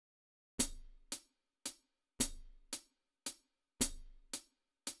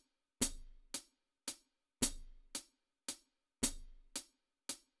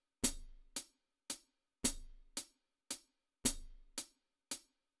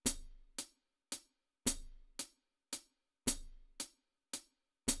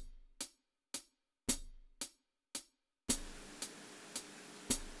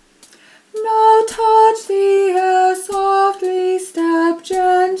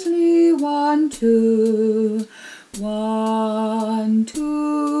two, 1,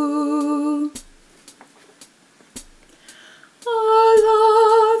 2. I'll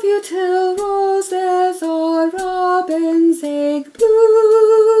love you till roses or robins egg blue.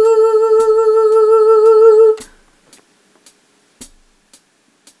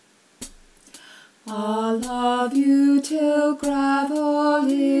 I'll love you till gravel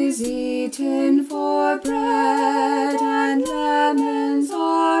is eaten for bread and lemons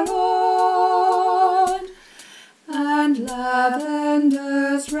are on and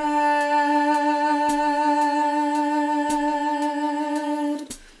lavender's red.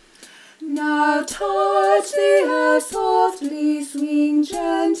 Now touch the earth softly, swing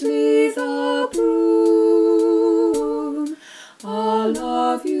gently the broom. I'll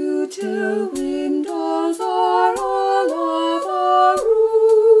love you till windows are all of a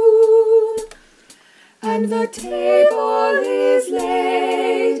room, and the table is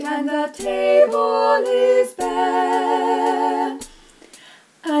laid, and the table is bare,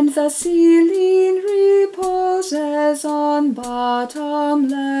 and the ceiling reposes on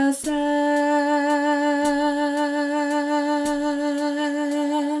bottomless air.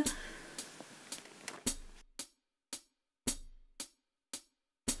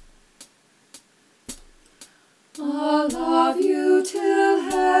 I'll love you till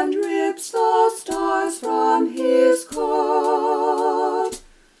hand rips the stars from his coat,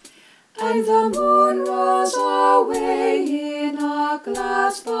 and the moon rolls away in a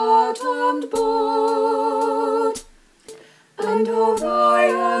glass-bottomed boat, and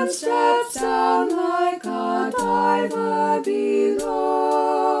Orion steps down like a diver below,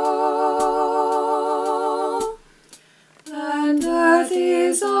 and earth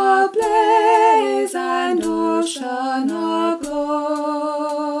is ablaze and ocean aglow.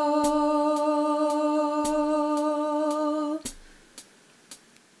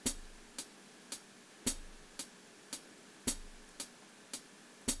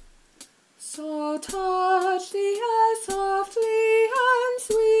 So touch the air softly and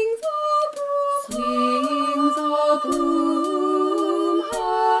swing the broom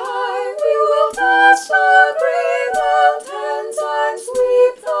high. We will touch the grey mountains and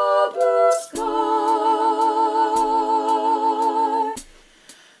sweep the blue sky.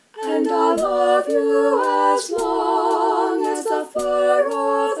 And I'll love you as long as the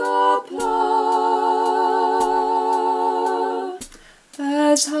furrow the plough,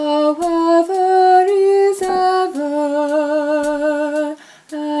 as however is ever,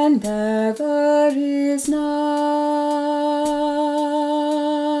 and ever is now,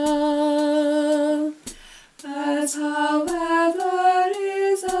 as however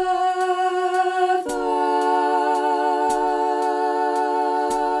is ever,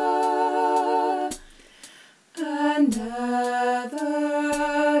 and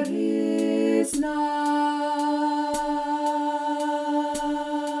ever is now.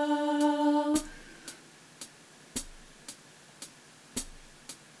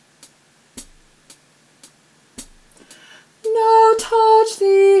 Now touch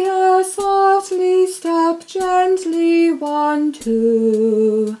the air softly, step gently, 1,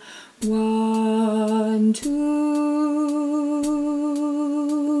 2, 1,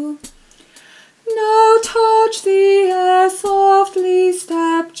 2. Now touch the air softly,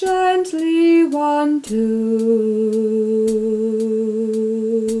 step gently, 1,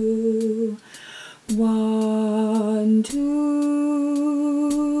 2, 1,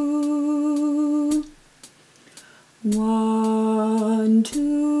 2, 1,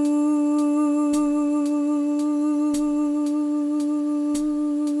 2.